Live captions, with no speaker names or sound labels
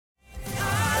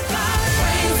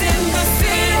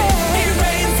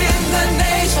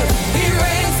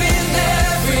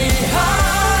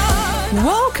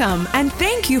Welcome and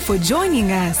thank you for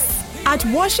joining us. At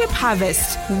Worship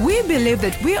Harvest, we believe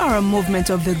that we are a movement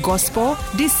of the gospel,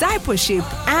 discipleship,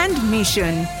 and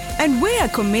mission. And we are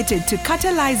committed to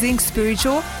catalyzing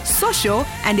spiritual, social,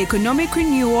 and economic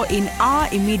renewal in our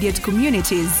immediate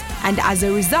communities, and as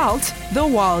a result, the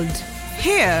world.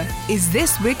 Here is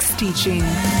this week's teaching.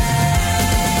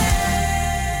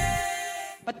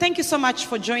 But thank you so much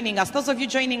for joining us. Those of you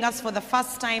joining us for the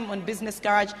first time on Business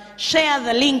Garage, share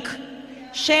the link.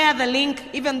 Share the link.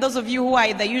 Even those of you who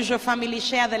are the usual family,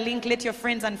 share the link. Let your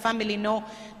friends and family know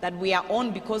that we are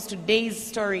on, because today's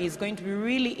story is going to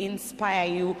really inspire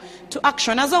you to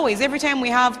action. As always, every time we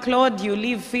have Claude, you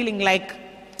leave feeling like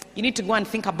you need to go and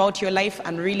think about your life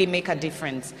and really make a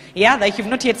difference. Yeah, like you've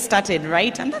not yet started,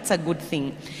 right? And that's a good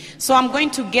thing. So I'm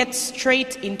going to get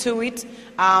straight into it.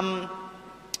 And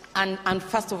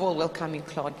first of all, welcome you,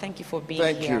 Claude. Thank you for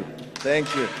being here.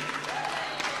 Thank you.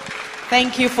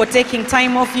 Thank you for taking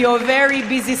time off your very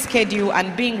busy schedule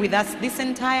and being with us this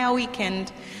entire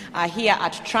weekend here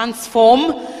at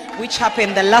Transform, which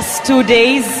happened the last 2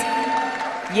 days.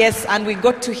 Yes, and we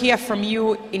got to hear from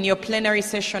you in your plenary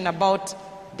session about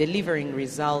delivering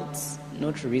results,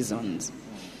 not reasons.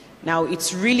 Now,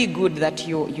 it's really good that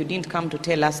you didn't come to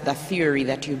tell us the theory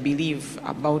that you believe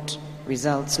about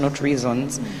results, not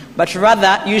reasons, but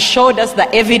rather you showed us the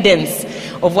evidence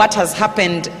of what has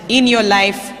happened in your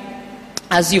life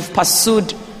as you've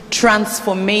pursued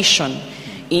transformation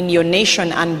in your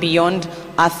nation and beyond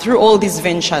through all these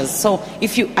ventures. So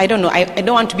I don't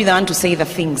want to be the one to say the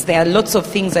things. There are lots of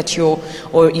things that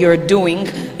you're doing.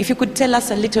 If you could tell us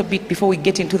a little bit before we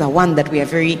get into the one that we are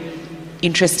very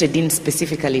interested in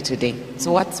specifically today.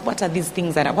 So what are these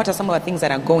things what are some of the things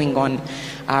that are going on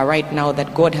right now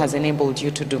that God has enabled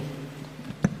you to do?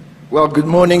 Well, good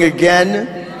morning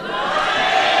again.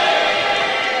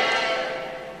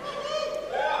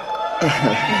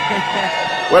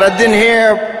 Well, I didn't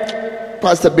hear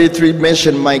Pastor B3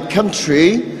 mention my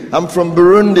country. I'm from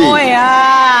Burundi. Oh,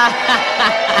 yeah.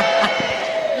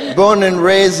 Born and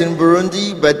raised in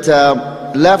Burundi, but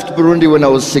left Burundi when I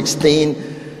was 16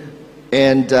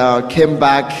 and came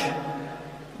back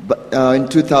in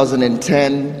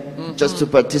 2010 just to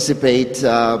participate,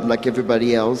 like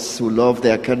everybody else who love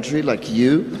their country, like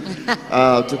you,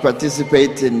 to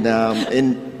participate in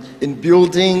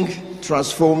building,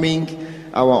 transforming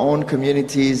our own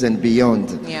communities and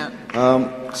beyond. Yeah.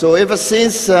 So ever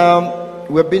since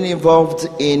we've been involved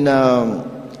in,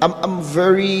 I'm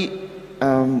very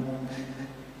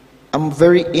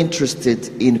interested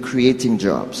in creating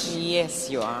jobs. Yes,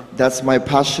 you are. That's my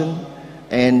passion,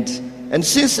 and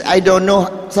since I don't know,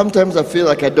 sometimes I feel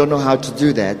like I don't know how to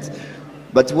do that.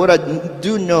 But what I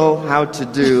do know how to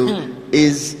do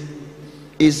is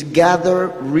gather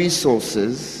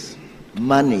resources,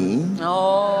 money,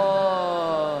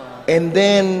 and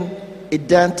then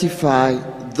identify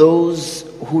those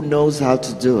who knows how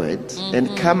to do it,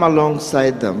 and come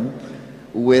alongside them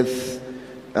with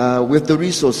the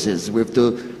resources, with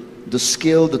the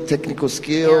skill, the technical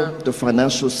skill, the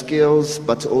financial skills,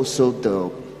 but also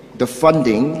the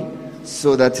funding,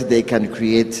 so that they can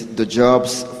create the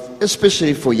jobs,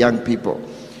 especially for young people.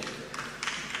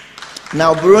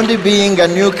 Now, Burundi being a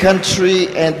new country,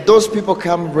 and those people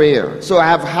come rare, so I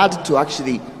have had to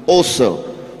actually also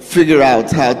figure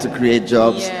out how to create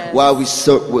jobs while we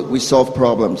solve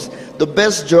problems. The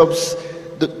best jobs,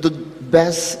 the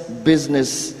best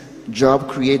business job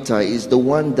creator is the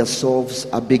one that solves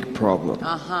a big problem.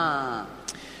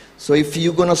 So if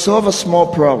you're going to solve a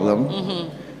small problem,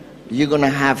 you're going to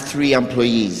have 3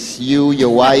 employees, you,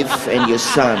 your wife, and your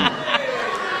son.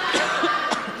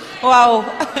 Wow.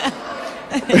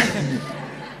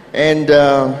 And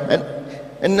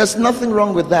there's nothing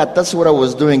wrong with that. That's what I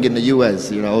was doing in the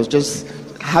US. I was just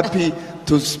happy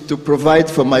to provide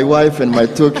for my wife and my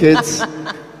 2 kids.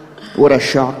 What a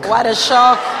shock. What a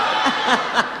shock.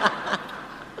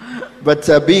 But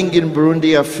being in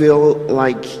Burundi, I feel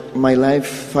like my life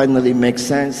finally makes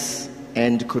sense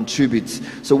and contributes.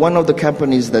 So one of the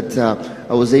companies that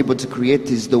I was able to create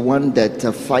is the one that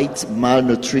fights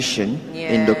malnutrition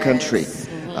in the country.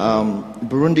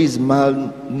 Burundi is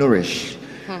malnourished.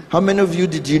 How many of you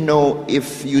did you know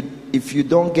if you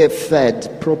don't get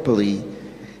fed properly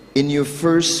in your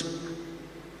first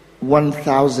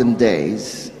 1,000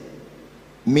 days,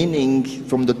 meaning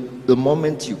from the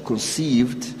moment you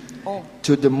conceived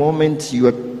to the moment you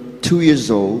are 2 years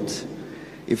old,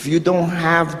 if you don't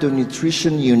have the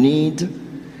nutrition you need,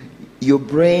 your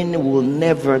brain will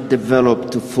never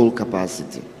develop to full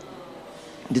capacity.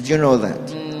 Did you know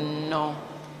that? No.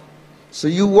 So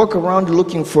you walk around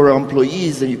looking for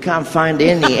employees and you can't find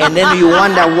any, and then you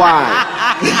wonder why.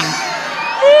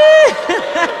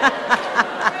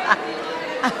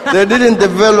 They didn't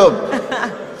develop.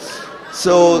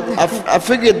 So I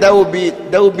figured that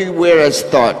would be where I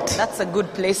start. That's a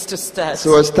good place to start.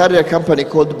 So I started a company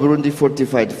called Burundi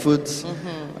Fortified Foods.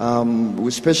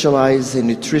 We specialize in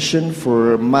nutrition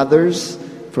for mothers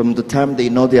from the time they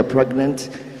know they are pregnant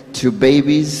to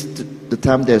babies, to the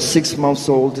time they're 6 months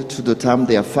old to the time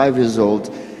they are 5 years old.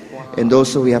 Wow. And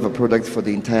also we have a product for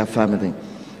the entire family.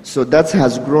 So that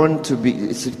has grown to be,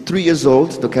 it's 3 years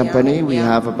old, the company. Yeah. We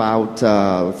have about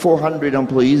 400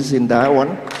 employees in that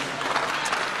one.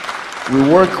 We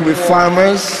work with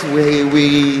farmers.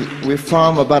 We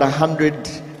farm about 100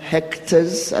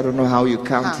 hectares. I don't know how you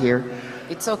count here.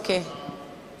 It's okay.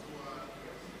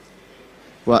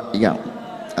 Well, yeah,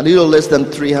 a little less than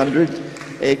 300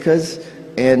 acres.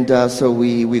 And so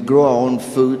we grow our own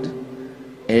food.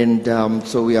 And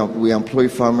so we employ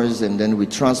farmers, and then we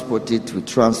transport it, we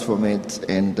transform it.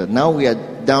 And now we are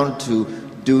down to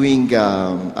doing,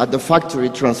 at the factory,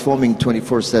 transforming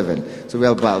 24/7. So we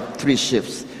have about 3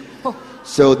 shifts.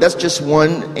 So that's just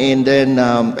one, and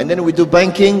then we do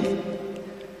banking.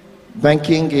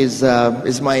 Banking is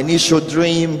my initial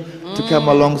dream, to come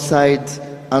alongside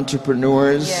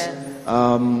entrepreneurs,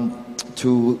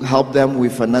 to help them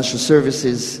with financial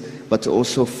services, but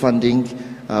also funding.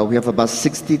 We have about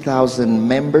 60,000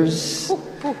 members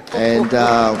and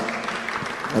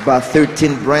about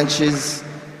 13 branches,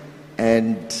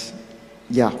 and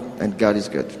God is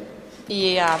good.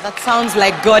 Yeah, that sounds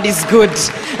like God is good.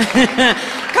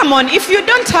 Come on, if you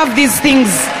don't have these things,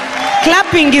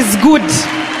 clapping is good.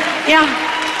 Yeah,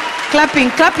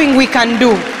 clapping we can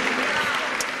do.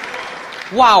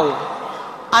 Wow.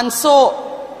 And so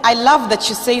I love that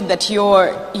you say that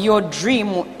your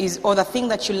dream is, or the thing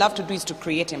that you love to do, is to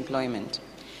create employment.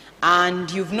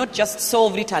 And you've not just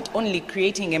solved it at only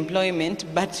creating employment,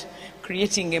 but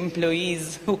creating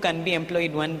employees who can be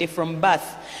employed one day from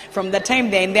birth. From the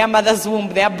time they're in their mother's womb,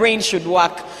 their brain should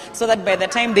work, so that by the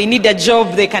time they need a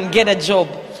job, they can get a job.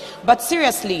 But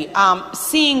seriously,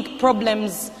 seeing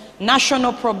problems,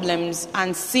 national problems,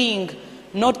 and seeing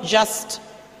not just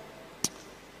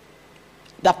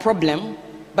the problem,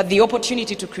 but the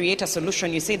opportunity to create a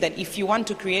solution. You say that if you want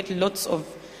to create lots of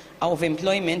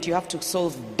employment, you have to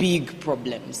solve big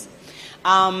problems.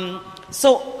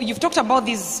 So you've talked about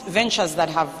these ventures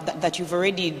that you've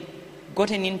already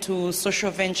gotten into,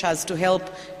 social ventures to help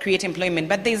create employment.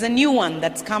 But there's a new one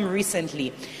that's come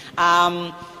recently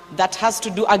that has to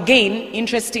do, again,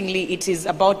 interestingly, it is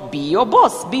about be your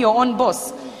boss, be your own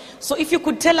boss. So if you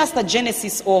could tell us the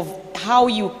genesis of how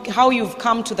you've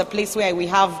come to the place where we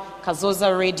have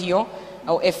Kazoza Radio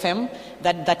or FM,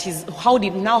 that is, are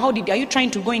you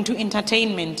trying to go into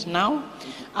entertainment now?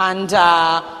 And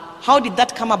how did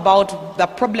that come about? The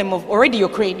problem of already you're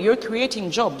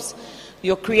creating jobs.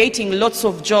 You're creating lots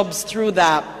of jobs through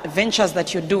the ventures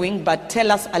that you're doing, but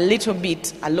tell us a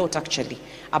lot actually,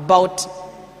 about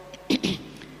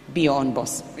be your own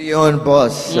boss. Be your own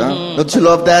boss. Huh? Don't you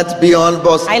love that? Be your own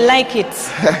boss. I like it.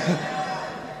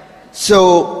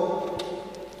 So,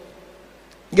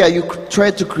 yeah, you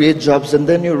try to create jobs, and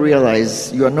then you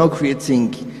realize you are not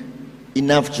creating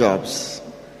enough jobs.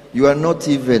 You are not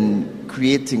even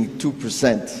creating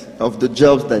 2% of the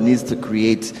jobs that needs to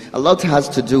create. A lot has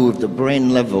to do with the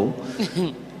brain level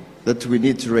that we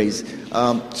need to raise.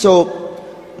 So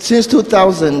since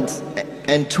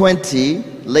 2020,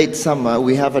 late summer,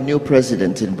 we have a new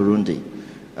president in Burundi,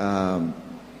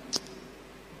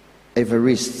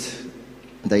 Evariste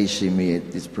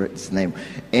Ndayishimiye, his name.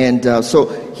 And so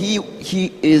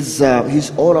he's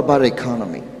all about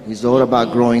economy. He's all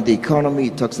about growing the economy. He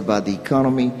talks about the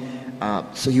economy.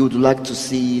 So he would like to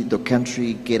see the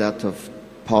country get out of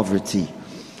poverty.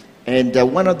 And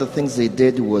one of the things they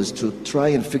did was to try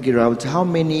and figure out how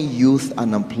many youth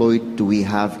unemployed do we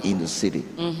have in the city.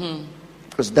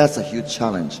 Because that's a huge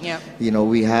challenge. Yeah. You know,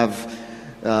 we have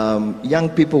young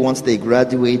people, once they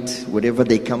graduate, wherever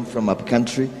they come from up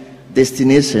country,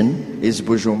 destination is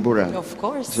Bujumbura. Of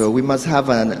course. So we must have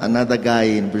another guy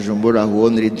in Bujumbura who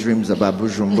only dreams about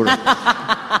Bujumbura.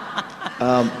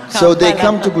 So they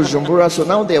come to Bujumbura, so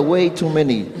now there are way too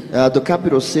many. The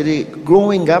capital city,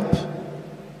 growing up,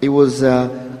 it was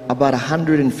about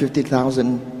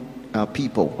 150,000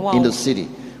 people in the city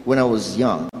when I was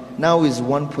young. Now it's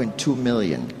 1.2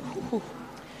 million.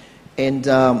 And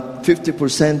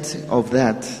 50% of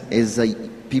that is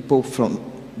people from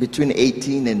between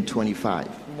 18 and 25.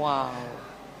 Wow.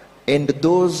 And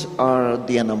those are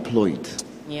the unemployed.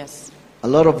 Yes. A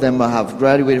lot of them have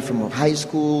graduated from high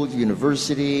school,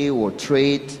 university, or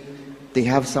trade. They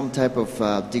have some type of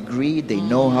degree. They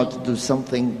know how to do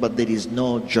something, but there is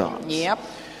no jobs. Yep.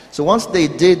 So once they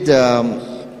did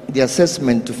the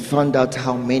assessment to find out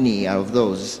how many out of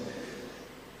those,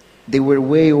 they were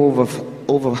way over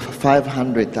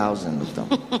 500,000 of them.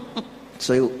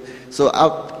 So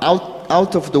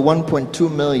out of the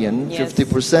 1.2 million, yes.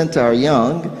 50% are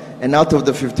young, and out of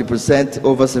the 50%,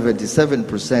 over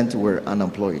 77% were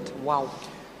unemployed. Wow.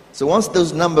 So once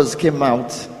those numbers came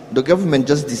out, the government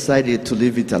just decided to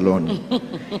leave it alone.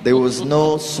 There was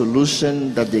no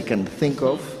solution that they can think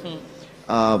of.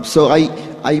 And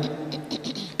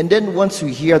then once you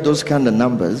hear those kind of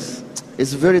numbers,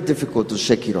 it's very difficult to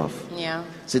shake it off. Yeah.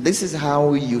 So this is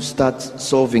how you start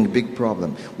solving big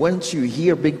problem. Once you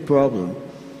hear big problem,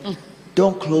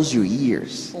 don't close your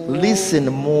ears. Ooh. Listen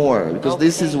more, because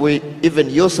this is where even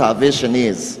your salvation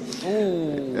is.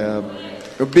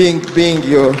 Being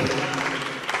your,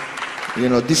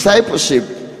 discipleship.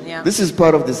 Yeah. This is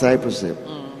part of discipleship.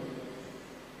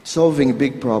 Solving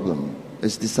big problem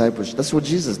is discipleship. That's what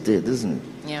Jesus did, isn't it?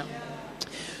 Yeah.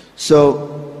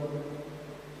 So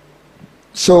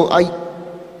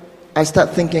I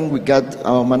start thinking, we got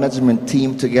our management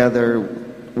team together.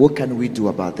 What can we do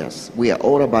about this? We are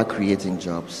all about creating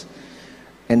jobs.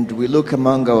 And we look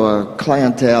among our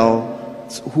clientele,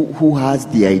 who has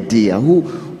the idea?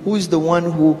 Who is the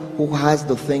one who has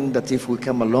the thing that if we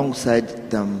come alongside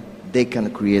them, they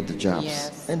can create the jobs?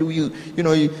 Yes. And you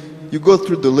go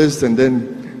through the list and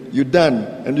then you're done,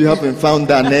 and you haven't found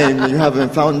that name, you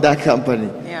haven't found that company.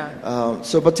 Yeah.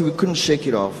 But we couldn't shake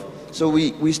it off. So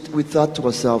we thought to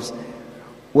ourselves,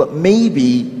 well,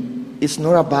 maybe it's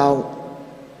not about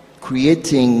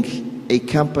creating a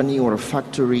company or a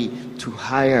factory to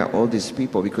hire all these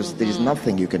people, because there is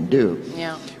nothing you can do.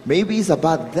 Yeah. Maybe it's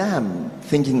about them,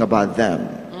 thinking about them.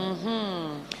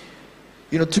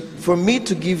 For me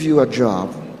to give you a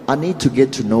job, I need to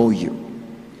get to know you.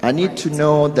 I need to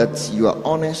know that you are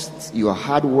honest, you are a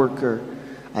hard worker.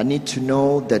 I need to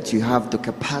know that you have the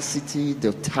capacity,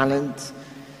 the talent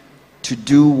to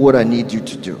do what I need you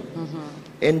to do.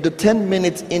 And the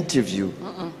 10-minute interview,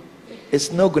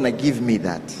 it's not going to give me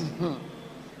that.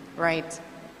 Right.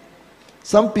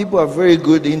 Some people are very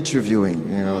good interviewing,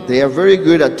 they are very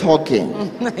good at talking.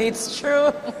 It's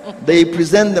true. They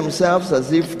present themselves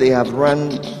as if they have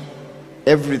run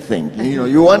everything.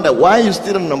 You wonder, why are you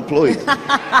still unemployed?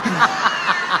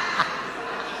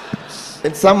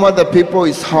 And some other people,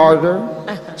 it's harder,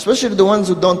 especially the ones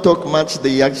who don't talk much.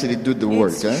 They actually do the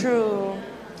work. It's true.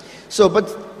 So, but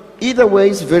either way,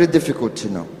 it's very difficult to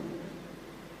know.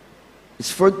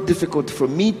 It's very difficult for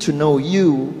me to know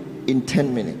you in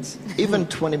 10 minutes, even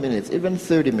 20 minutes, even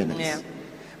 30 minutes. Yeah.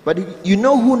 But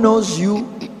who knows you?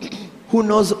 Who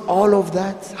knows all of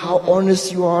that? How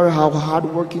honest you are, how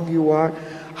hardworking you are,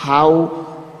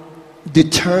 how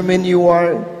determined you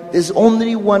are. There's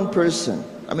only one person.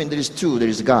 I mean, there is two. There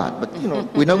is God. But,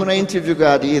 we're not going to interview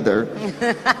God either.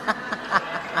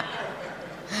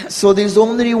 So there's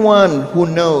only one who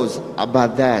knows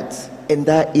about that, and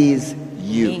that is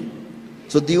you.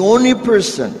 So the only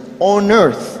person on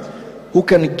earth who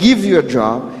can give you a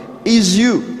job is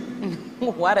you.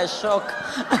 What a shock.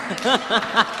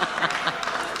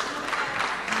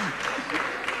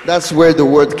 That's where the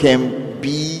word came,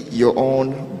 be your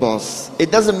own boss.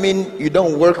 It doesn't mean you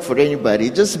don't work for anybody.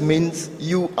 It just means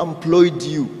you employed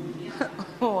you.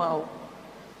 Wow.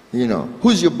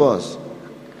 Who's your boss?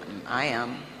 I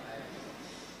am.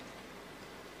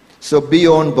 So be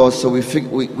your own boss. So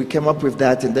we came up with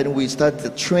that, and then we started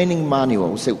the training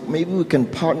manual. We said maybe we can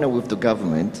partner with the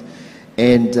government,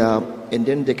 and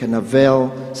then they can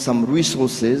avail some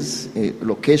resources,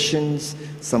 locations,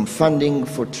 some funding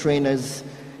for trainers,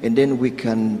 and then we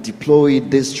can deploy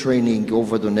this training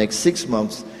over the next 6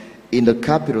 months in the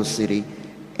capital city,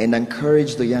 and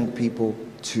encourage the young people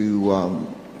to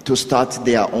start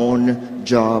their own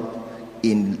job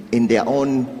in their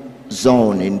own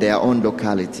zone, in their own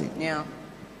locality. Yeah.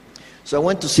 So I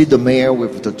went to see the mayor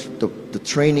with the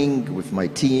training with my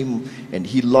team, and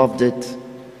he loved it,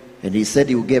 and he said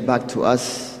he would get back to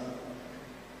us.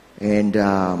 And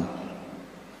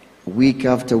week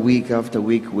after week after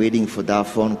week, waiting for that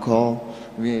phone call.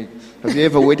 Have you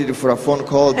ever waited for a phone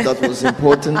call that was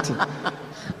important,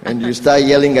 and you start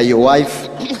yelling at your wife?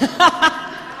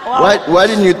 Why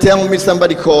didn't you tell me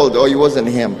somebody called, or it wasn't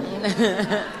him?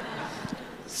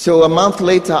 So a month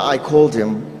later, I called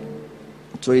him.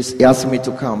 So he asked me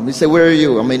to come. He said, "Where are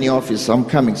you?" "I'm in the office. I'm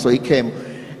coming." So he came,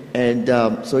 and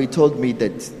so he told me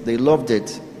that they loved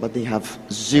it, but they have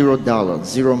 $0,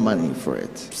 zero money for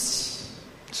it.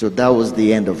 So that was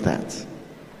the end of that.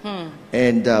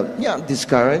 And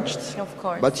discouraged. Of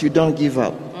course. But you don't give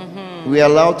up. We are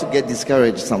allowed to get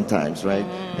discouraged sometimes, right?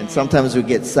 And sometimes we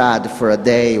get sad for a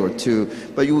day or two.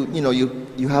 But you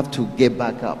you have to get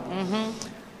back up.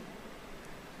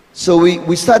 So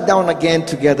we sat down again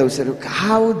together. We said, "Look,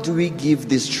 how do we give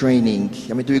this training?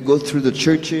 I mean, do we go through the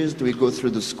churches? Do we go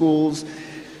through the schools?"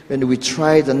 And we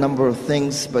tried a number of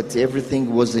things, but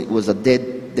everything was a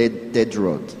dead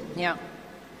road. Yeah.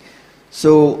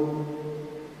 So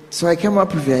I came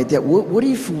up with the idea, what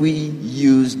if we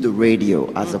use the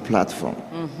radio as a platform?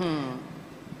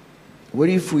 What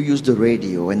if we use the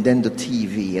radio and then the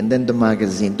TV and then the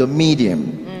magazine, the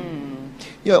medium?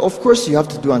 Yeah, of course you have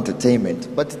to do entertainment,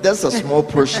 but that's a small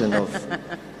portion of,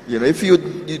 if you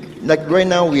like right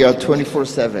now we are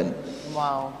 24/7.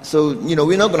 Wow. So,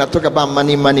 we're not going to talk about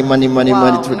money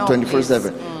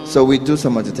 24/7. So we do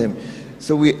some entertainment.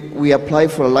 So we apply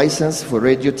for a license for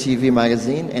radio, TV,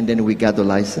 magazine, and then we got the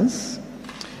license.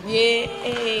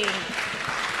 Yay.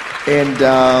 And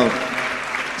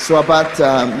so about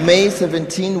May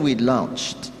 17, we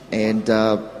launched. And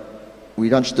we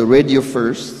launched the radio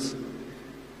first.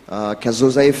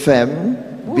 Kazoza FM,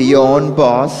 Beyond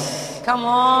Boss. Come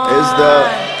on.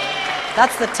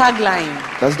 That's the tagline.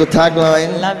 That's the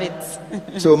tagline. Love it.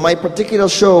 So my particular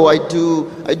show, I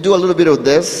do a little bit of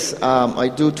this. I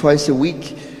do twice a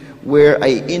week, where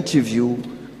I interview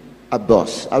a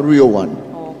boss, a real one.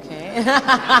 Okay.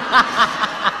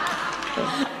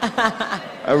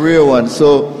 A real one.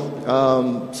 So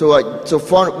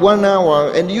for 1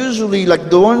 hour, and usually like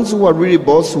the ones who are really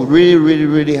boss, who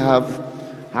really have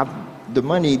the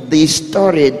money, they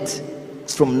started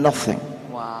from nothing.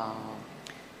 Wow.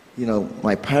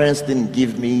 My parents didn't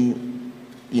give me,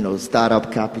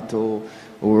 startup capital,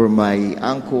 or my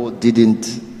uncle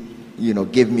didn't,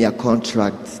 give me a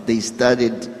contract. They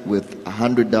started with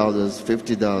 $100,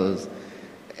 $50,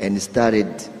 and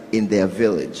started in their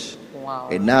village. Wow.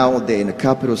 And now they're in a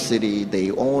capital city,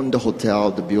 they own the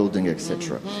hotel, the building,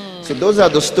 etc. So those are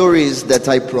the stories that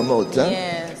I promote.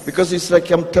 Yes. Because it's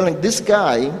like I'm telling this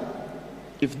guy,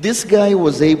 if this guy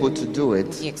was able to do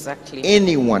it, exactly,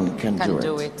 anyone can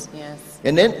do it. Yes.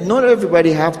 And then not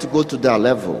everybody have to go to that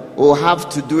level or have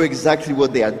to do exactly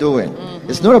what they are doing.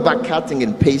 It's not about cutting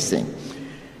and pasting.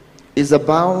 It's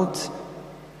about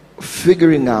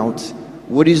figuring out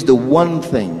what is the one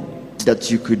thing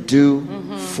that you could do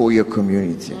for your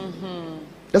community.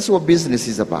 That's what business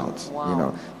is about.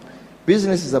 Wow.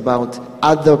 Business is about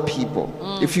other people.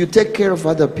 If you take care of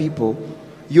other people,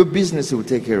 your business will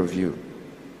take care of you.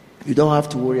 You don't have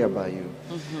to worry about you.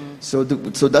 So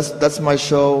that's my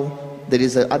show. There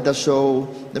is another show.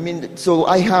 I mean, so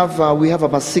we have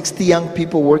about 60 young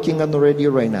people working on the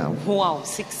radio right now. Wow,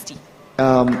 60.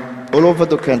 All over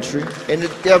the country, and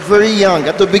they are very young.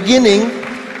 At the beginning,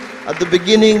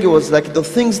 it was like the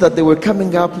things that they were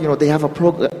coming up. They have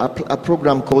a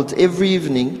program called every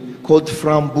evening called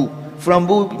Frambu.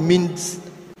 Frambu means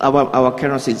our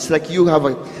currency. It's like you have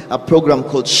a program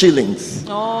called Shillings.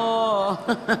 Oh.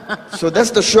 So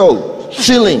that's the show,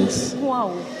 Shillings.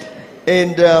 Wow.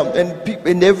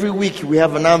 And every week we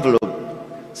have an envelope.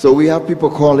 So we have people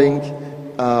calling,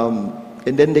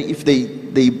 and then if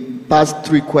they pass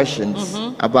 3 questions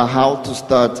about how to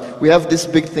start. We have this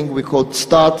big thing we call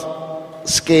start,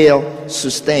 scale,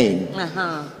 sustain.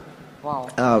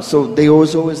 Wow. So there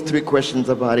was always 3 questions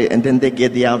about it, and then they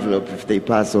get the envelope if they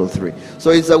pass all 3.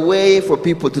 So it's a way for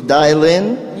people to dial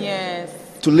in, yes,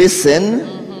 to listen,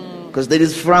 because there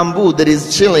is Frambu, there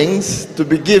is Shillings to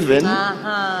be given,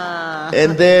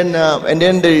 and then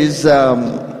there is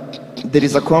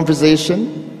a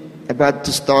conversation about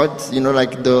to start,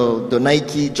 like the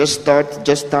Nike, just start,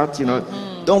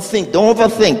 don't think, don't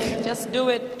overthink. Just do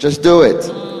it. Just do it.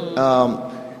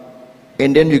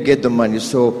 And then you get the money.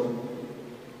 So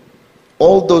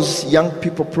all those young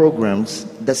people programs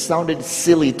that sounded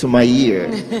silly to my ear,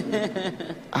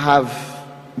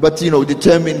 but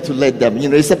determined to let them.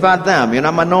 It's about them.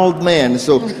 I'm an old man,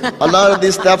 so a lot of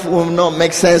this stuff will not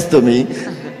make sense to me.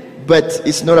 But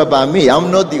it's not about me. I'm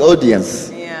not the audience.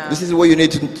 Yeah. This is what you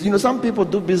need to. Some people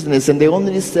do business and they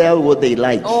only sell what they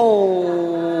like.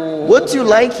 Oh. What you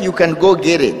like, you can go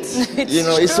get it.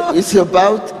 It's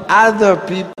about other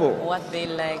people. What they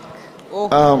like. Oh.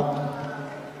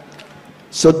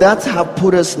 So that's how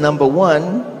put us number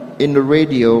 1 in the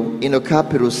radio in a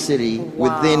capital city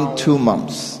within 2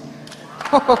 months.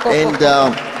 And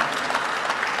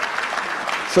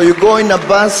so you go in a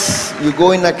bus, you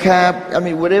go in a cab,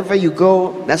 wherever you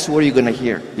go, that's where you're going to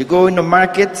hear. You go in the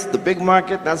market, the big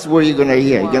market, that's where you're going to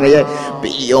hear. You're going to hear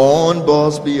Beyond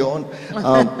Boss, Beyond.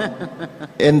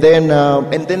 And then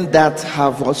that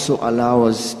have also allowed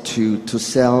us to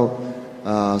sell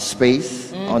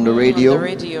space on the radio,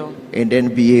 and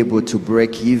then be able to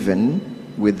break even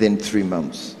within 3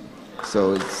 months.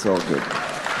 So it's all good.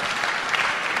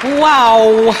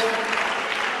 Wow.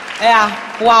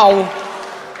 Yeah, wow.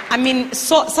 I mean,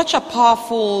 such a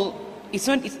powerful, it's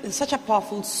such a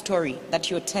powerful story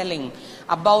that you're telling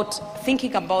about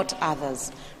thinking about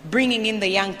others, bringing in the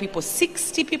young people.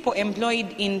 60 people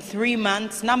employed in 3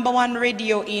 months, #1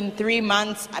 radio in 3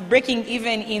 months, breaking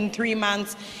even in 3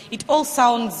 months. It all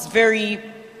sounds very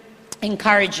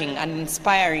encouraging and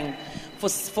inspiring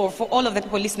for all of the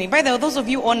people listening. By the way, those of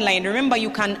you online, remember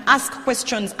you can ask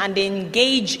questions and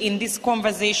engage in this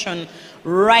conversation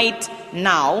right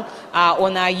now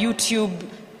on our YouTube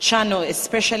channel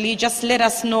especially. Just let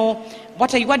us know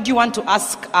what do you want to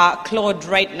ask Claude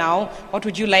right now. What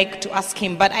would you like to ask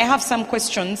him? But I have some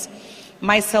questions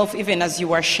myself, even as you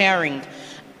were sharing.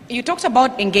 You talked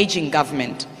about engaging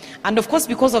government. And of course,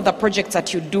 because of the projects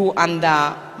that you do and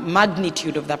the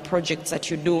magnitude of the projects that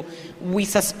you do, we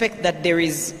suspect that there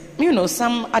is,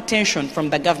 some attention from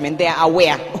the government. They are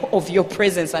aware of your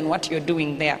presence and what you're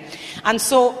doing there. And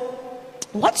so,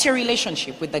 what's your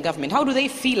relationship with the government? How do they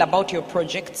feel about your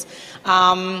projects?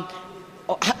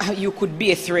 You could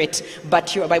be a threat,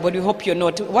 but we hope you're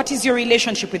not. What is your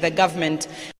relationship with the government?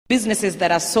 Businesses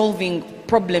that are solving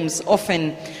problems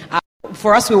often,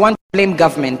 for us, we want to blame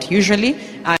government, usually.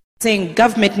 Saying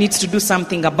government needs to do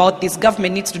something about this,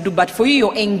 government needs to do, but for you,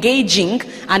 you're engaging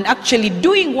and actually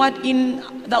doing what, in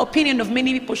the opinion of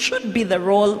many people, should be the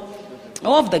role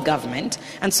of the government.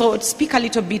 And so speak a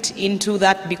little bit into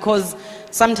that, because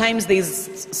sometimes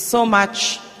there's so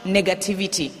much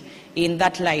negativity in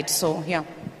that light. So, yeah.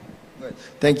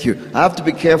 Thank you. I have to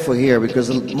be careful here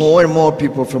because more and more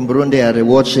people from Burundi are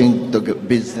watching the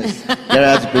business,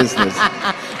 garage business.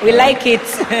 We like it.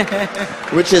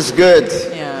 Which is good.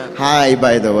 Yeah. Hi,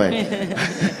 by the way.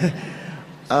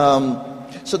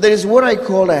 So there is what I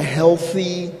call a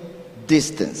healthy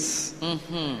distance.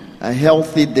 Mm-hmm. A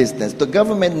healthy distance. The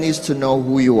government needs to know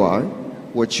who you are,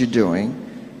 what you're doing,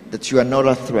 that you are not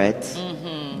a threat,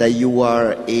 mm-hmm. that you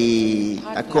are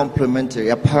a complementary,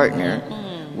 a partner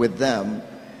with them,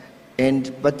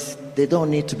 but they don't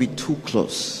need to be too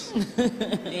close.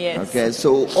 Yes. Okay,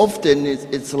 so often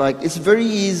it's like it's very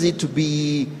easy to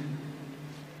be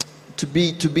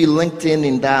linked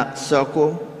in that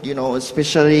circle,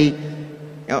 especially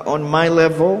on my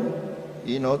level,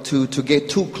 to get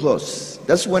too close.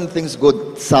 That's when things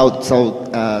go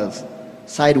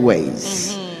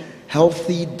sideways. Mm-hmm.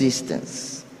 Healthy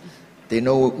distance. They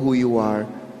know who you are,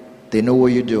 they know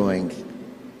what you're doing,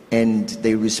 and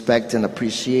they respect and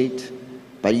appreciate,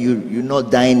 but you're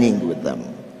not dining with them.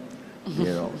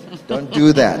 Don't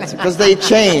do that, because they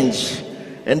change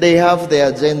and they have their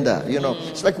agenda.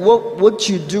 It's like what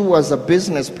you do as a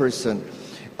business person,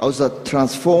 as a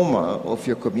transformer of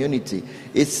your community.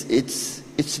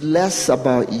 It's less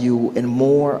about you and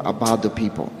more about the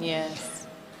people. Yes.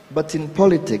 But in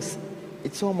politics,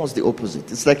 it's almost the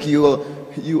opposite. It's like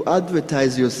you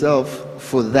advertise yourself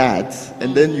for that,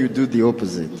 and then you do the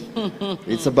opposite.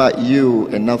 It's about you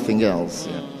and nothing else.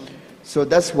 Yeah. So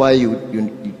that's why you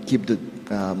keep the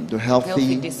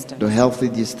healthy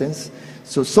distance.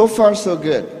 So far so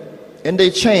good, and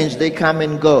they change. They come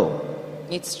and go.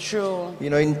 It's true.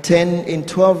 In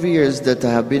 12 years that I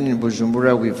have been in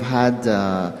Bujumbura,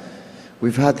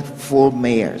 we've had 4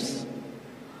 mayors.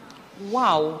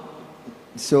 Wow.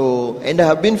 So, and I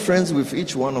have been friends with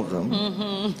each one of them.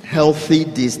 Mm-hmm. Healthy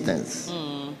distance.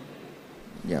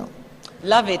 Yeah.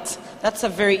 Love it. That's a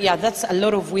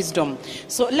lot of wisdom.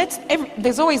 So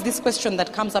there's always this question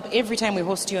that comes up every time we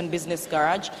host you on Business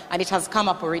Garage, and it has come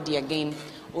up already again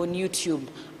on YouTube,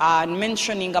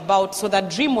 mentioning about, so the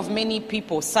dream of many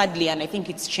people, sadly, and I think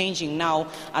it's changing now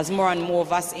as more and more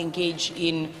of us engage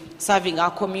in serving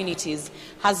our communities,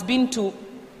 has been to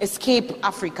escape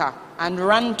Africa and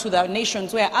run to the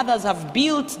nations where others have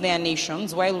built their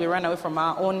nations while we run away from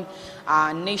our own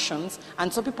nations.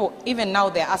 And so people, even now,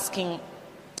 they're asking,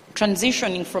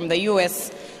 transitioning from the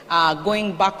US,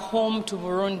 going back home to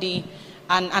Burundi.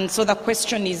 And so the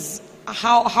question is,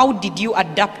 how did you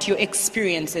adapt your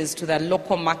experiences to the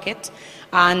local market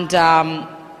and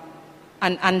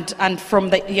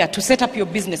from to set up your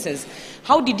businesses?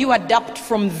 How did you adapt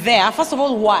from there? First of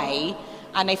all, why?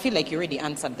 And I feel like you already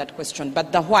answered that question,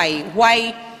 but the why.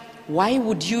 Why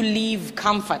would you leave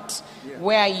comfort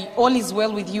where all is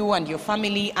well with you and your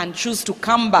family and choose to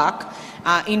come back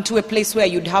into a place where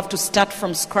you'd have to start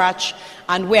from scratch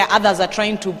and where others are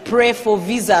trying to pray for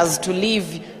visas to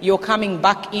leave? You're coming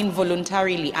back in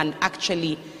voluntarily and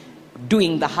actually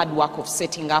doing the hard work of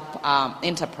setting up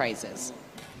enterprises.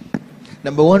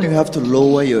 Number one, you have to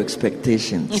lower your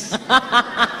expectations.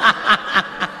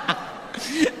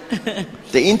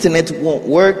 The internet won't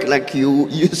work like you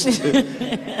used to.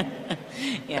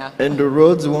 Yeah. And the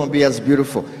roads won't be as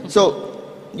beautiful. So,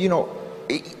 you know,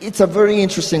 it's a very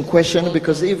interesting question,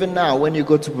 because even now when you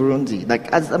go to Burundi, like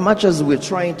as much as we're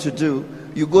trying to do,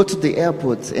 you go to the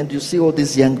airport and you see all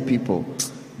these young people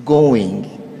going.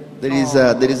 There is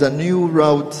a new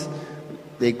route.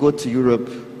 They go to Europe,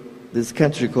 this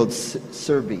country called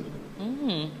Serbia.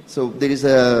 So there is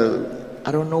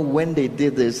I don't know when they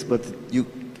did this, but you,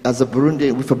 as a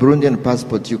Burundian, with a Burundian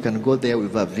passport, you can go there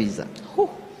with a visa.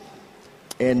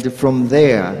 And from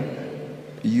there,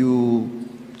 you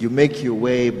make your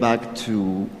way back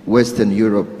to Western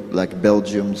Europe, like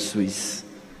Belgium, Swiss.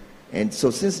 And so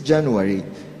since January,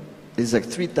 there's like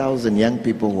 3,000 young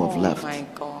people who have left. Oh my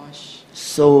gosh.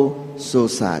 So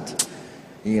sad.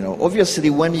 You know, obviously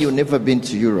when you've never been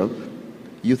to Europe,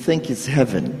 you think it's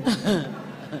heaven.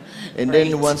 And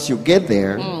then once you get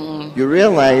there, you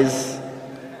realize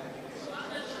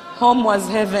home was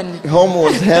heaven. Home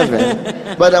was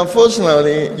heaven. But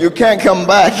unfortunately, you can't come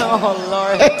back. Oh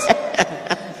Lord.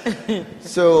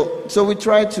 So we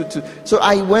tried to. So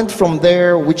I went from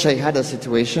there, which I had a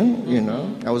situation, you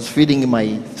know. I was feeding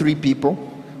my 3 people,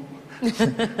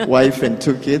 wife and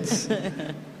 2 kids.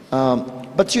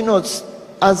 But you know, it's,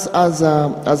 as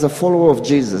a follower of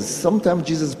Jesus, sometimes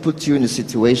Jesus puts you in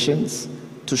situations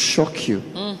to shock you.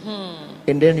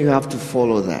 And then you have to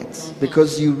follow that,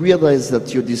 because you realize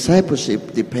that your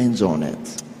discipleship depends on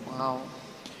it. Wow.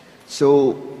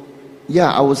 So,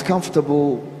 yeah, I was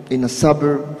comfortable in a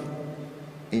suburb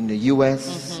in the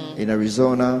US, in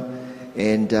Arizona,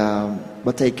 and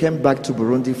but I came back to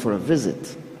Burundi for a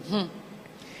visit.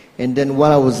 And then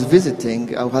while I was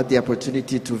visiting, I had the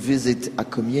opportunity to visit a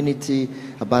community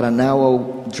about an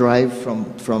hour drive from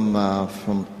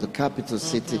the capital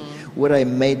city, where I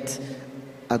met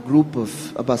a group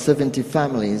of about 70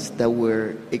 families that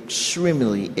were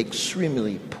extremely,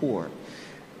 extremely poor.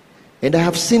 And I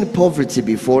have seen poverty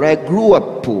before. I grew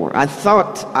up poor. I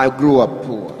thought I grew up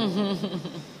poor.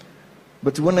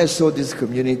 But when I saw this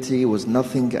community, it was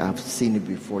nothing I've seen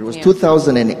before. It was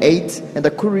 2008, and I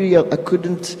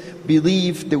couldn't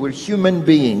believe there were human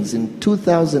beings in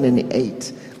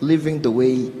 2008 living the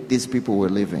way these people were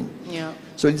living. Yeah.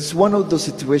 So it's one of those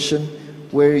situations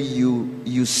where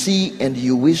you see and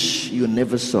you wish you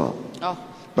never saw. Oh.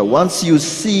 But once you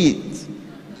see it,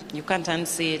 you can't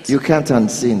unsee it. You can't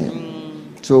unsee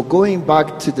it. So going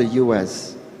back to the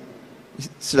US,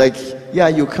 it's like, yeah,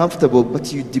 you're comfortable,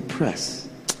 but you're depressed.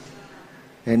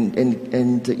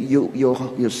 And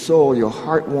your soul, your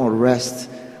heart won't rest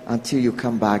until you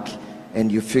come back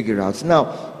and you figure out.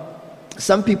 Now,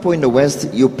 some people in the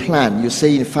West, you plan. You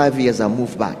say in 5 years I'll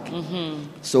move back.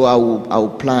 So I will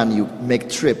plan. You make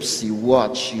trips. You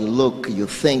watch. You look. You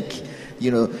think.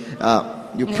 You know.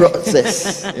 You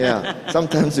process. Yeah.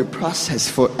 Sometimes you process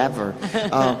forever.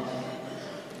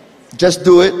 Just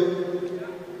do it.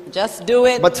 Just do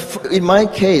it. But in my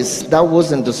case, that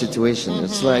wasn't the situation.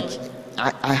 It's like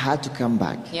I had to come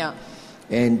back. Yeah.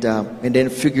 And then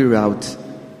figure out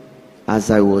as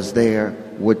I was there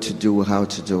what to do, how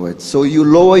to do it. So you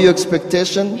lower your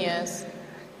expectation. Yes.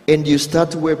 And you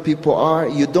start where people are.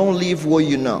 You don't leave what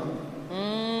you know.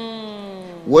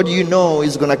 What you know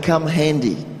is going to come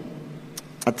handy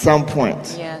at some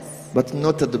point. Yes. But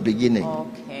not at the beginning.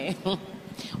 Okay.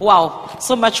 Wow.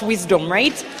 So much wisdom,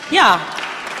 right? Yeah.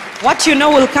 What you know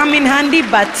will come in handy,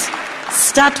 but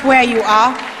start where you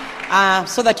are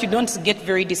so that you don't get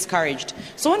very discouraged.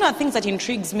 So one of the things that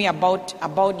intrigues me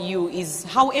about you is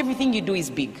how everything you do is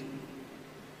big.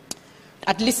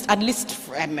 At least, I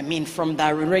mean, from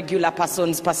the regular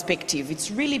person's perspective, it's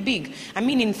really big. I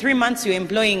mean, in 3 months, you're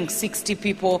employing 60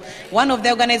 people. One of the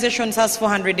organizations has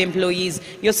 400 employees.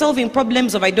 You're solving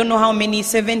problems of I don't know how many,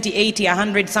 70, 80,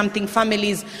 100 something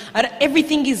families.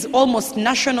 Everything is almost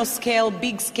national scale,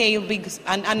 big,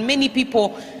 and many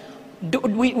people,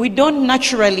 we don't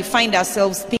naturally find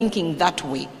ourselves thinking that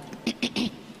way.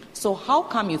 So how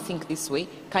come you think this way?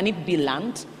 Can it be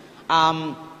learned?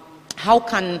 How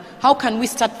can we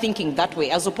start thinking that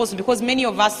way, as opposed to, because many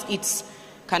of us, it's,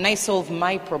 can I solve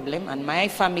my problem and my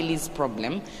family's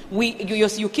problem?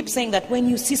 You keep saying that when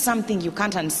you see something, you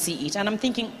can't unsee it. And I'm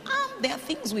thinking, there are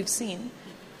things we've seen,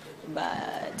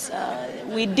 but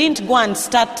we didn't go and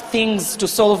start things to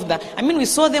solve that. I mean, we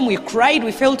saw them, we cried,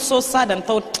 we felt so sad and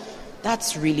thought,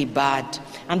 that's really bad.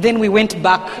 And then we went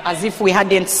back as if we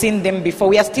hadn't seen them before.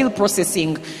 We are still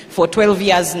processing for 12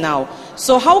 years now.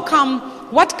 So how come,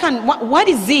 what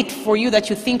is it for you that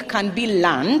you think can be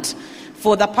learned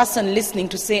for the person listening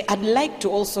to say, I'd like to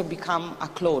also become a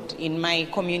Claude in my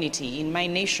community, in my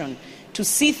nation, to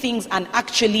see things and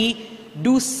actually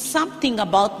do something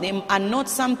about them, and not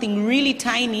something really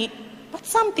tiny, but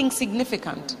something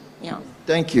significant. Yeah.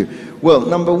 Thank you. Well,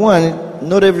 number one,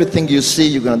 not everything you see,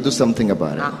 you're going to do something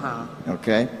about it.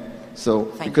 Okay?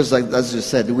 So, because as you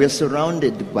said, we're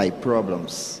surrounded by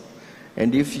problems.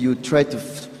 And if you try to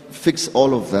fix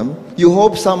all of them, you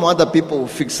hope some other people will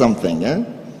fix something. Eh?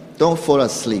 Don't fall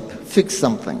asleep. Fix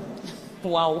something.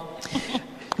 Wow.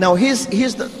 Now, here's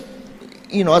the,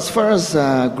 as far as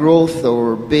growth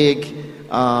or big,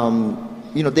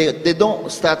 they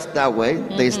don't start that way.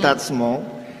 They start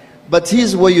small. But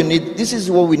here's what you need. This is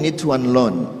what we need to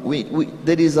unlearn.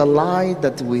 There is a lie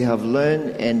that we have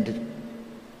learned and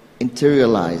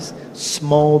interiorize.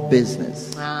 Small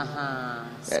business.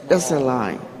 That's a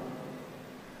lie.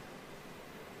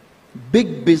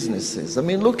 Big businesses. I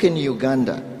mean, look in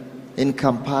Uganda, in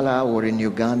Kampala, or in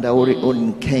Uganda, or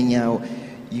in Kenya.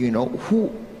 Who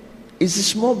is the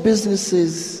small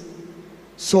businesses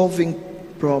solving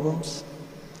problems?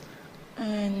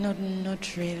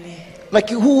 Not really. Like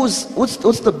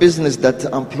what's the business that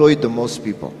employed the most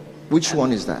people? Which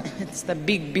one is that? It's the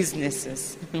big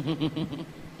businesses.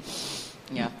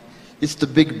 Yeah. It's the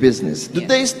big business. Do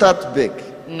they start big?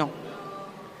 No.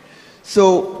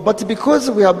 So, but because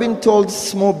we have been told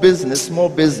small business,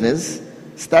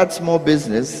 start small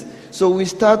business, so we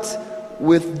start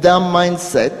with that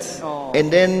mindset,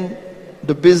 and then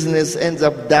the business ends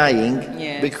up dying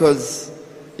because,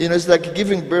 it's like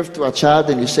giving birth to a child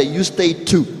and you say, you stay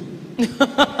 2.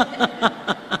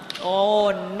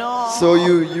 Oh, no. So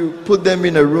you put them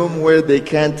in a room where they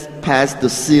can't pass the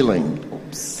ceiling.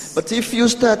 Oops. But if you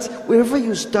start, wherever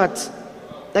you start,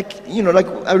 like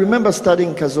I remember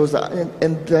studying Kazoza,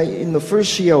 and in the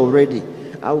first year already,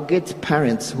 I'll get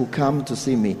parents who come to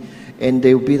see me, and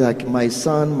they'll be like, my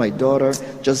son, my daughter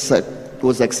just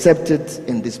was accepted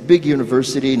in this big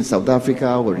university in South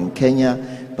Africa or in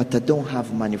Kenya, but I don't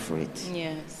have money for it.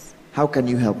 Yes. How can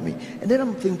you help me? And then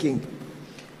I'm thinking,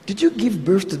 did you give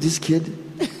birth to this kid?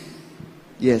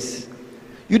 Yes.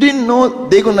 You didn't know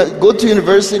they're going to go to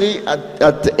university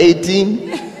at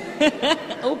 18?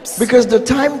 Oops. Because the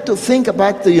time to think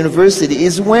about the university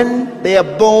is when they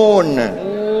are born.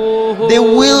 Ooh. They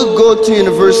will go to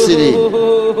university.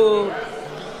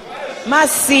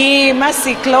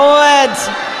 Mercy, Claude.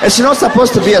 It's not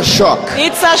supposed to be a shock.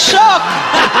 It's a shock.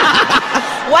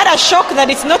 What a shock that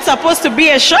it's not supposed to be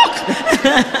a shock.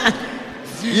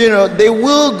 They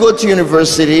will go to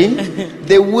university.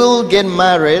 They will get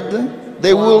married.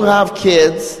 They will have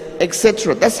kids,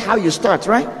 etc. That's how you start,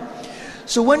 right?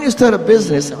 So when you start a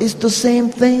business, it's the same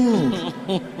thing.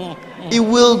 It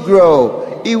will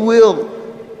grow. It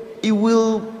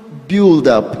will build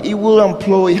up. It will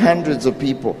employ hundreds of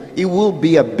people. It will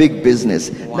be a big business.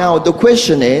 Wow. Now the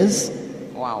question is,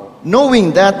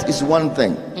 knowing that is one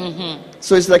thing.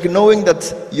 So it's like knowing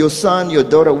that your son, your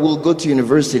daughter will go to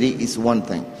university is one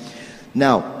thing.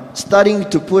 Now, starting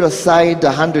to put aside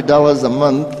 $100 a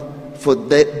month for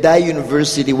that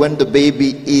university when the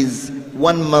baby is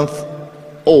 1 month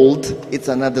old, it's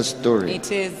another story.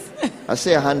 It is. I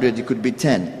say 100, it could be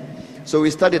 10. So we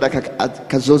started like a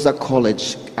Kazoza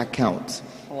College account.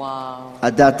 Wow.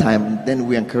 At that time, then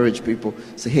we encourage people,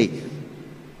 say, hey,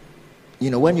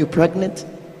 when you're pregnant,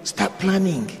 start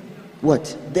planning.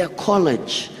 What? Their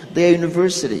college, their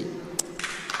university.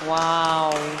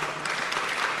 Wow.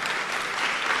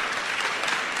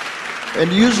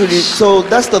 And usually, so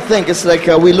that's the thing. It's like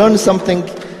we learn something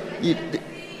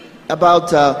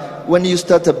about when you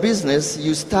start a business,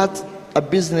 you start a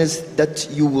business that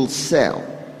you will sell.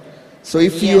 So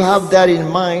if you have that in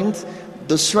mind,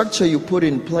 the structure you put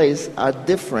in place are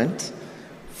different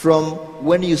from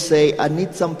when you say, I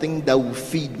need something that will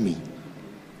feed me.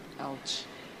 Ouch.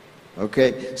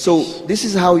 Okay, so this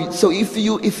is how so if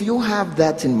you have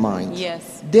that in mind,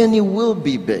 then it will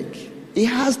be big. It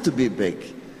has to be big.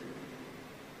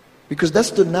 Because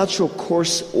that's the natural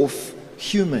course of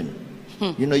human.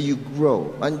 You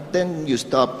grow and then you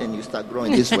stop and you start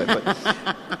growing this way.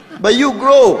 But you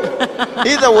grow.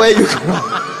 Either way you grow.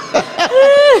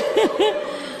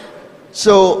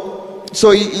 So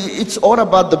it's all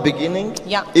about the beginning.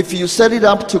 Yeah. If you set it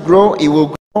up to grow, it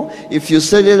will grow. If you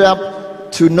set it up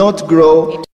to not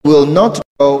grow, it will not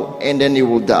grow, and then it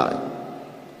will die.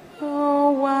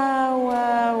 Oh, wow.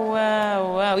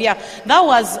 Yeah, that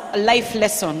was a life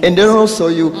lesson. And then also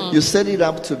you set it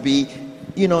up to be,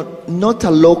 not a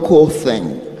local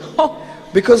thing.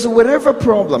 Because whatever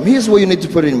problem, here's what you need to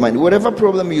put in mind. Whatever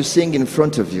problem you're seeing in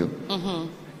front of you,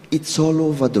 it's all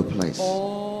over the place.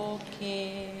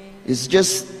 Okay. It's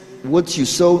just what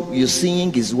you're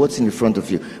seeing is what's in front of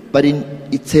you. But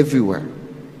it's everywhere.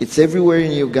 It's everywhere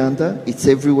in Uganda. It's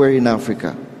everywhere in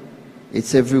Africa.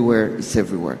 It's everywhere.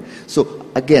 So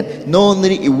again, not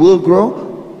only it will grow,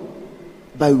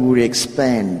 but we will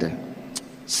expand.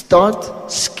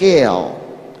 Start, scale,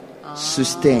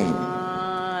 sustain.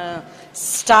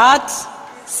 Start,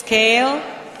 scale,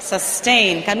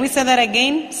 sustain. Can we say that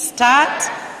again? Start,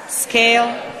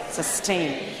 scale,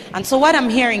 sustain. And so what I'm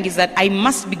hearing is that I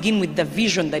must begin with the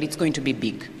vision that it's going to be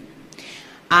big.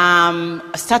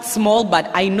 Start small, but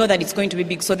I know that it's going to be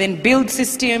big. So then build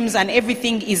systems and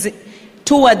everything is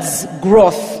towards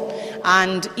growth.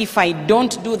 And if I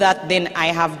don't do that, then I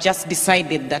have just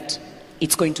decided that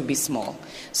it's going to be small.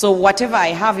 So whatever I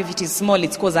have, if it is small,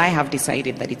 it's because I have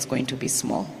decided that it's going to be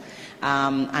small.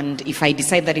 And if I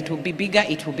decide that it will be bigger,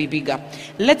 it will be bigger.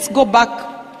 Let's go back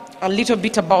a little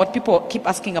bit about, people keep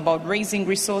asking about raising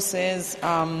resources.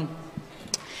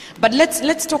 But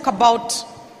let's talk about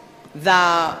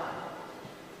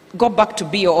go back to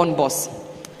be your own boss.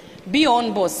 Be your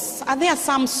own boss. Are there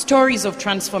some stories of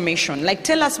transformation? Like,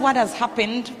 tell us what has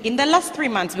happened in the last 3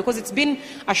 months, because it's been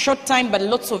a short time, but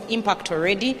lots of impact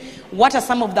already. What are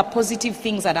some of the positive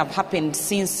things that have happened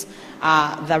since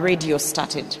the radio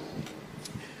started?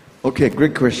 Okay,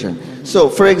 great question. So,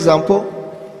 for example,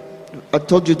 I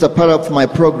told you that part of my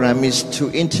program is to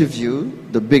interview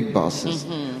the big bosses.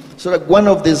 So, like, one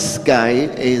of this guy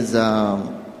is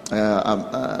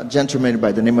a gentleman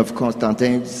by the name of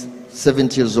Constantin.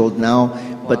 70 years old now,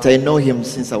 but I know him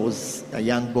since I was a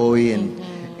young boy,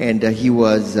 and he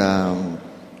was,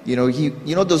 you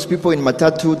know those people in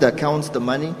Matatu that counts the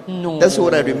money? No. That's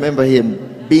what I remember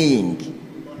him being.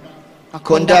 A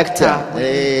Conductor.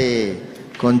 Hey,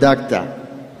 conductor.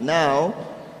 Now,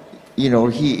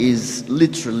 he is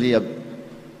literally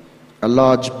a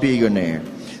large billionaire.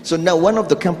 So now one of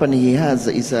the company he has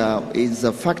is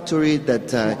a factory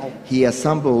that he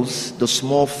assembles the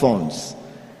small phones.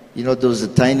 Those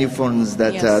tiny phones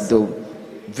that the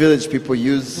village people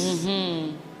use.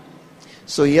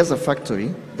 So he has a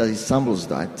factory that assembles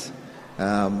that.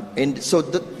 And so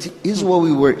here's what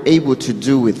we were able to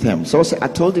do with him. So I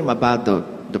told him about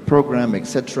the program,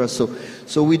 etc. So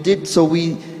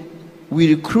we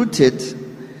recruited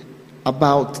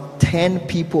about 10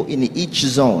 people in each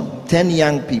zone, 10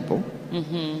 young people.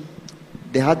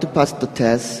 They had to pass the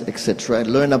test, etc.,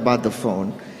 and learn about the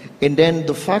phone. And then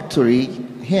the factory,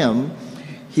 they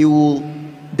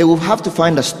will have to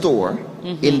find a store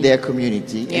in their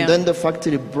community, and then the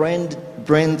factory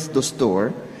brands the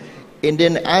store, and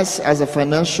then as a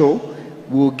financial,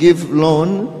 will give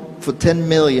loan for 10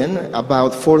 million,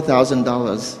 about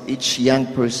 $4,000 each young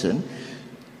person,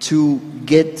 to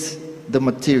get the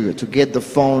material, to get the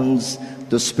phones,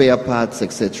 the spare parts,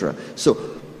 etc. So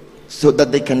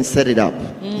that they can set it up.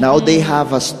 Now they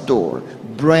have a store,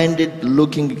 branded,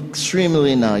 looking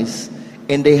extremely nice,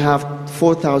 and they have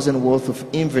 4,000 worth of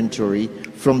inventory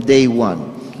from day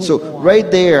one. So right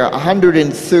there,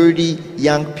 130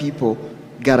 young people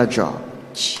got a job.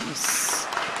 Jeez.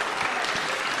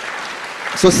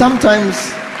 So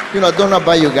sometimes, I don't know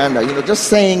about Uganda, just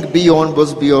saying be your own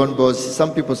boss.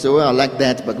 Some people say, well, I like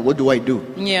that, but what do I do?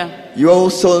 Yeah. You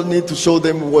also need to show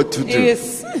them what to do.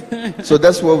 Yes. So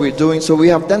that's what we're doing. So we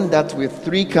have done that with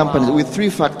 3 companies, with 3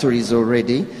 factories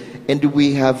already. And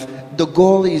the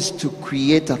goal is to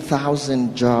create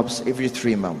 1,000 jobs every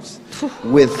 3 months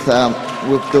with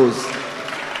those.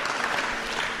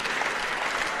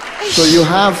 So you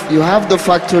have the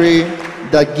factory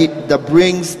that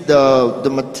brings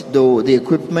the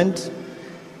equipment,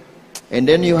 and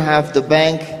then you have the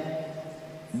bank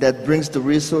that brings the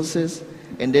resources,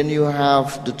 and then you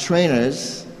have the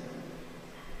trainers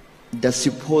that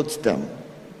supports them.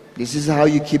 This is how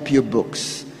you keep your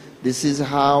books. This is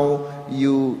how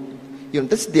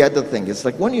that's the other thing. It's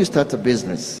like when you start a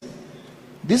business,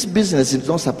 this business is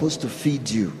not supposed to feed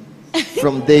you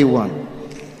from day one.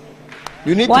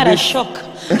 You need what a shock.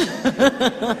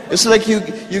 It's like you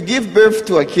give birth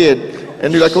to a kid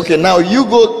and you're like, okay, now you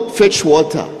go fetch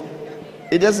water.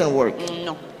 It doesn't work.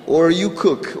 No. Or you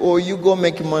cook, or you go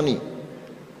make money.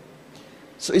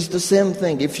 So it's the same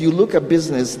thing. If you look at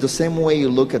business the same way you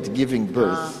look at giving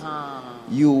birth,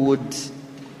 you would,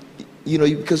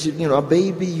 because a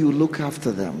baby, you look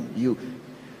after them, you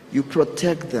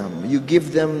protect them, you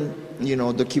give them,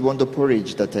 the kibondo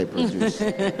porridge that I produce.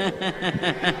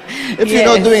 If you're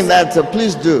not doing that,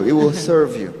 please do. It will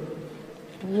serve you.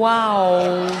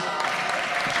 Wow.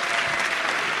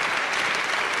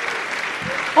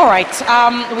 All right,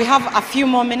 we have a few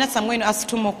more minutes. I'm going to ask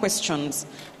 2 more questions.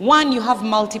 One, you have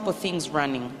multiple things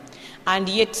running, and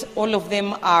yet all of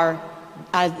them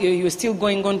you're still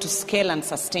going on to scale and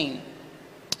sustain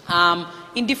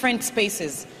in different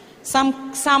spaces.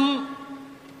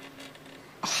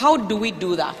 How do we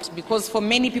do that? Because for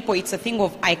many people, it's a thing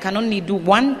of, I can only do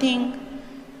one thing,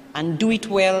 and do it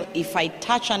well. If I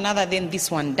touch another, then this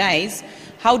one dies.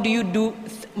 How do you do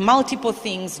multiple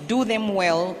things, do them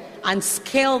well, and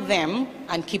scale them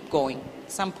and keep going?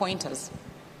 Some pointers.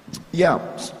 Yeah,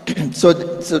 so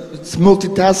it's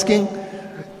multitasking.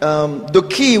 The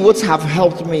key, what have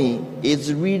helped me,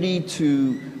 is really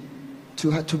to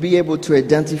be able to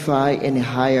identify and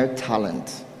hire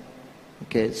talent.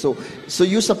 Okay, so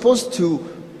you're supposed to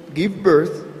give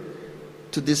birth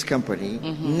to this company,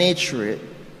 nurture it,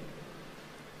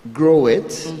 grow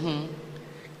it,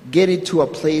 get it to a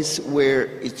place where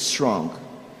it's strong,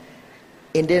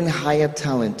 and then hire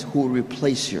talent who will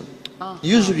replace you.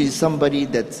 Usually somebody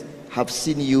that have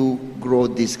seen you grow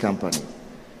this company.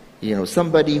 You know,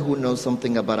 somebody who knows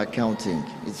something about accounting.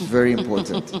 It's very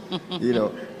important. You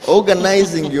know,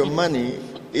 organizing your money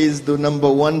is the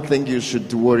number one thing you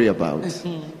should worry about,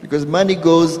 because money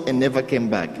goes and never came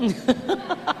back.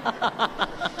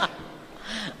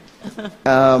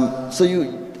 So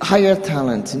you hire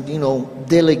talent, and, you know,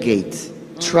 delegate,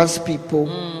 trust people.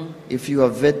 If you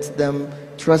have vet them,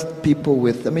 trust people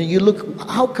with. I mean, you look.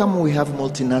 How come we have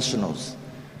multinationals?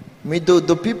 I mean,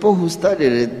 the people who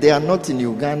started it, they are not in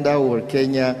Uganda or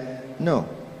Kenya. No.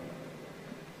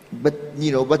 But,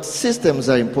 you know, but systems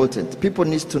are important. People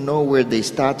need to know where they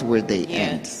start, where they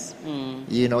end.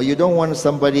 You know, you don't want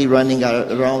somebody running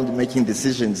around making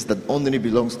decisions that only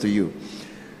belongs to you.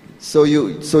 So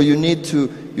you need to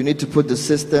put the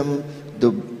system,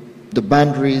 the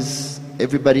boundaries.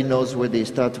 Everybody knows where they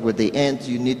start, where they end.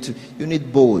 You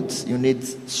need boards. You need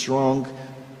strong,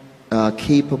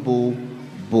 capable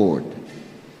board.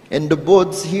 And the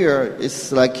boards here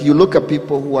is like, you look at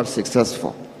people who are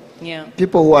successful. Yeah.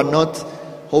 People who are not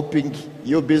hoping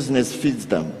your business feeds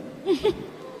them.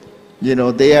 You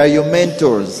know, they are your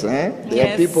mentors. They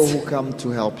are people who come to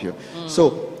help you. So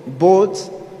board,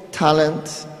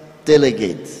 talent,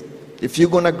 delegate. If you're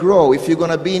going to grow, if you're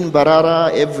going to be in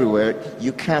Mbarara everywhere,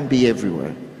 you can't be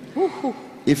everywhere.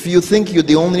 If you think you're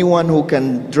the only one who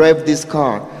can drive this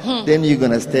car, then you're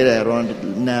going to stay around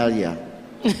Nalia.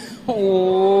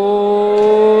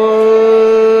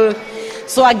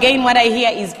 So again, what I hear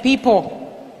is people,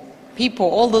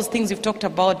 all those things you've talked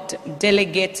about,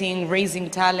 delegating, raising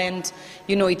talent,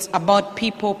 you know, it's about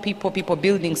people,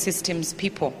 building systems,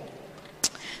 people.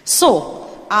 So,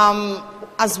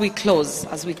 as we close,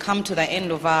 as we come to the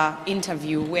end of our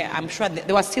interview, where I'm sure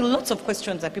there were still lots of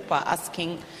questions that people are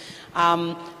asking,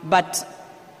 but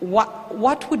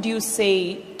what would you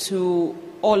say to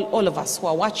all of us who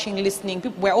are watching, listening?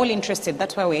 We're all interested.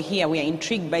 That's why we're here. We are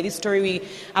intrigued by this story.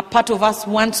 A part of us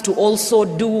wants to also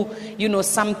do, you know,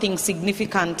 something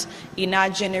significant in our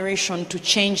generation to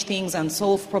change things and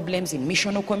solve problems in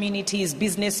missional communities,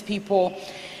 business people,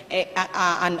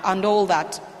 and all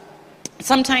that.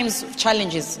 Sometimes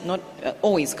challenges not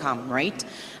always come, right?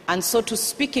 And so to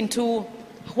speak into,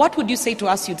 what would you say to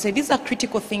us? You'd say, these are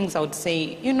critical things. I would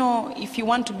say, you know, if you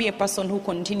want to be a person who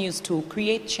continues to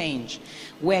create change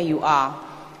where you are,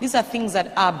 these are things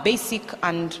that are basic,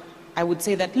 and I would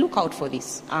say that look out for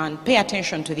this and pay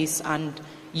attention to this, and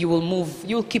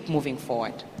you'll keep moving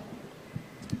forward.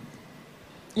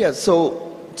 Yeah,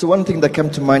 so one thing that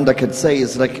came to mind I could say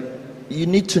is, like, you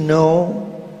need to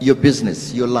know your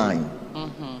business, your line.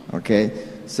 Okay?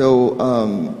 So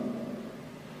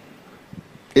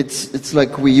it's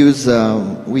like we use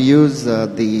the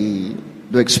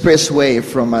expressway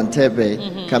from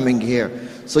Entebbe coming here.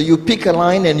 So you pick a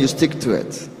line and you stick to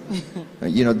it.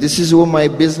 You know, this is what my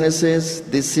business is.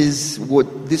 This is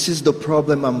the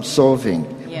problem I'm solving.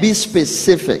 Yes. Be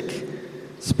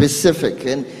specific,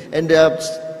 and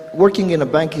working in a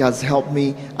bank has helped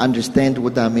me understand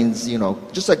what that means. You know,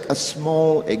 just like a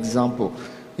small example.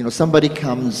 You know, somebody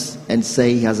comes and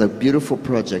say he has a beautiful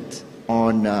project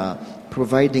on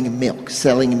providing milk,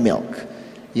 selling milk.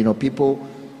 You know, people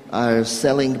are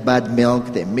selling bad milk,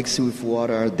 they mix it with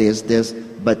water, there's this,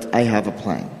 but I have a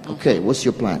plan. Okay, what's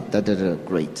your plan?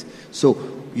 Great. So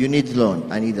you need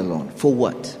loan, I need a loan. For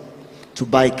what? To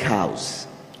buy cows.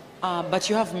 But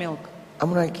you have milk.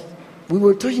 I'm like, we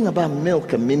were talking about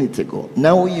milk a minute ago.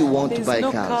 Now you want to buy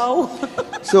no cows.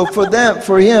 Cow. So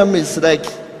for him, it's like,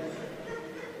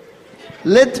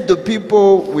 let the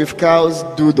people with cows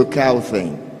do the cow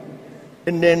thing.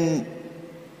 And then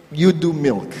you do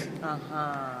milk.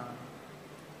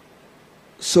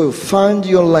 So find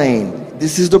your lane.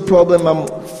 This is the problem.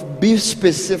 Be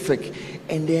specific,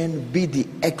 and then be the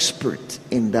expert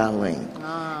in that lane.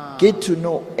 Get to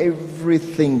know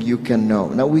everything you can know.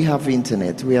 Now we have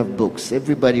internet, we have books.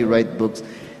 Everybody write books.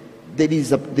 There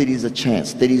is a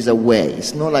chance. There is a way.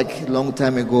 It's not like a long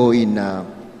time ago in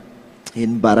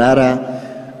Mbarara.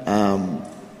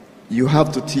 you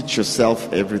have to teach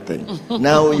yourself everything.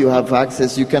 Now you have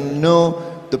access. You can know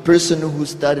the person who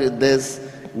started this,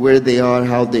 where they are,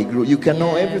 how they grew. You can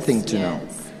know everything to know.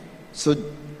 So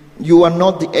you are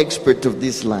not the expert of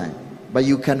this line, but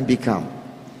you can become.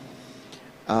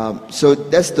 So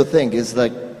that's the thing. It's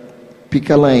like, pick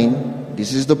a lane.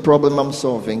 This is the problem I'm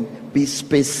solving. Be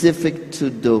specific to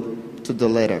the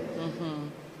letter.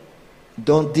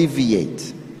 Don't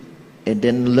deviate. And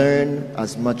then learn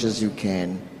as much as you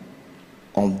can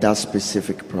on that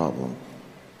specific problem.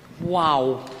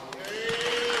 Wow.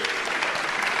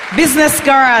 Business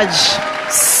Garage.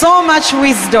 So much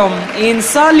wisdom in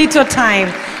so little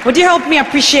time. Would you help me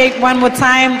appreciate one more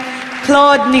time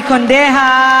Claude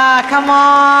Nikondeha? Come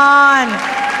on.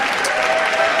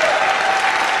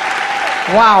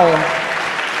 Wow.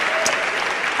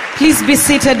 Please be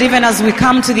seated even as we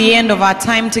come to the end of our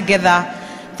time together.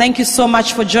 Thank you so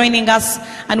much for joining us.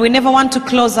 And we never want to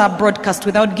close our broadcast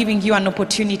without giving you an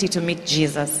opportunity to meet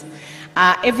Jesus.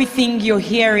 Everything you're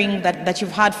hearing that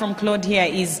you've heard from Claude here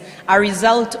is a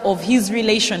result of his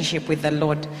relationship with the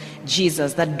Lord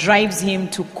Jesus that drives him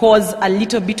to cause a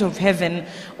little bit of heaven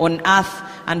on earth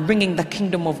and bringing the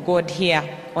kingdom of God here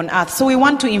on earth. So we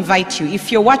want to invite you,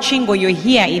 if you're watching or you're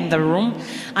here in the room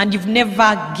and you've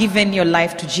never given your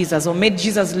life to Jesus or made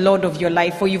Jesus Lord of your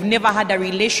life, or you've never had a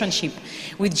relationship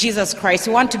with Jesus Christ,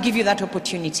 we want to give you that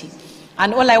opportunity.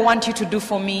 And all I want you to do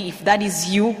for me, if that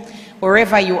is you,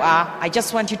 wherever you are, I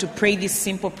just want you to pray this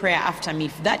simple prayer after me.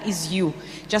 If that is you,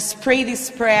 just pray this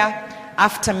prayer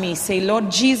after me. Say,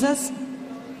 Lord Jesus,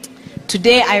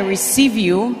 today I receive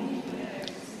you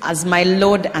as my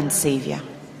Lord and Savior.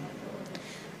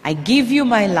 I give you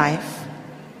my life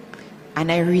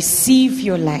and I receive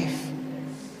your life.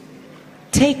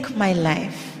 Take my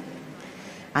life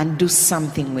and do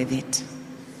something with it.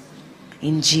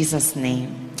 In Jesus'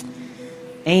 name.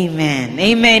 Amen.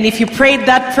 Amen. If you prayed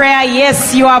that prayer,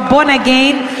 yes, you are born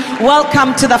again.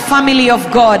 Welcome to the family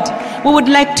of God. We would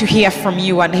like to hear from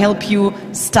you and help you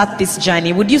start this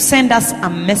journey. Would you send us a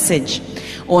message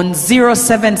on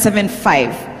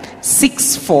 0775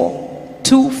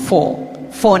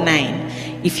 642449?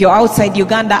 If you're outside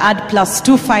Uganda, add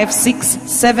 +256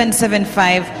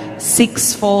 775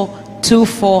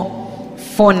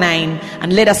 642449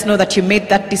 and let us know that you made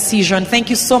that decision. Thank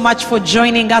you so much for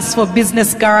joining us for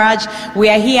Business Garage. We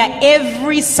are here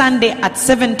every Sunday at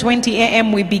 7:20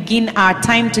 a.m. We begin our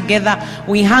time together.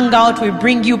 We hang out. We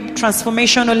bring you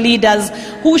transformational leaders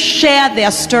who share their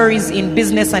stories in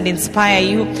business and inspire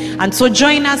you. And so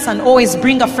join us and always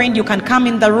bring a friend. You can come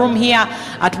in the room here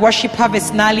at Worship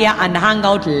Harvest Nalia and hang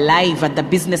out live at the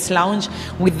Business Lounge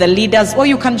with the leaders. Or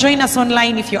you can join us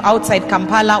online if you're outside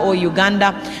Kampala or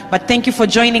Uganda. But thank you for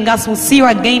joining us. We'll see you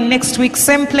again next week,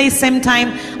 same place, same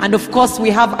time. And of course, we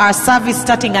have our service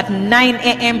starting at 9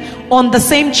 a.m. on the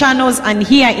same channels and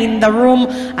here in the room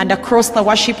and across the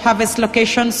Worship Harvest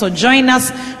location. So join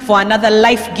us for another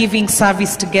life-giving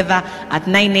service together at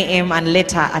 9 a.m. and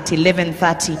later at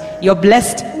 11:30. You're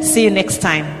blessed. See you next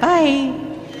time. Bye.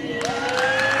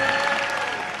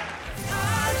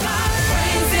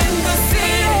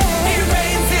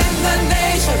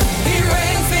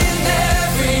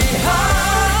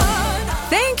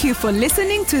 Thank you for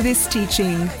listening to this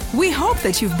teaching. We hope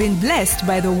that you've been blessed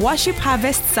by the Worship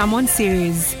Harvest Sermon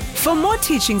Series. For more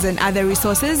teachings and other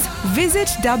resources, visit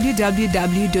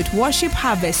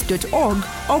www.worshipharvest.org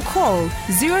or call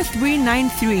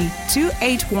 0393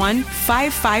 281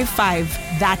 555.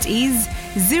 That is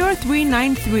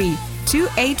 0393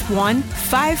 281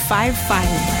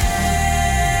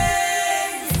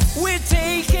 555. We're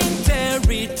taking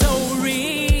territory.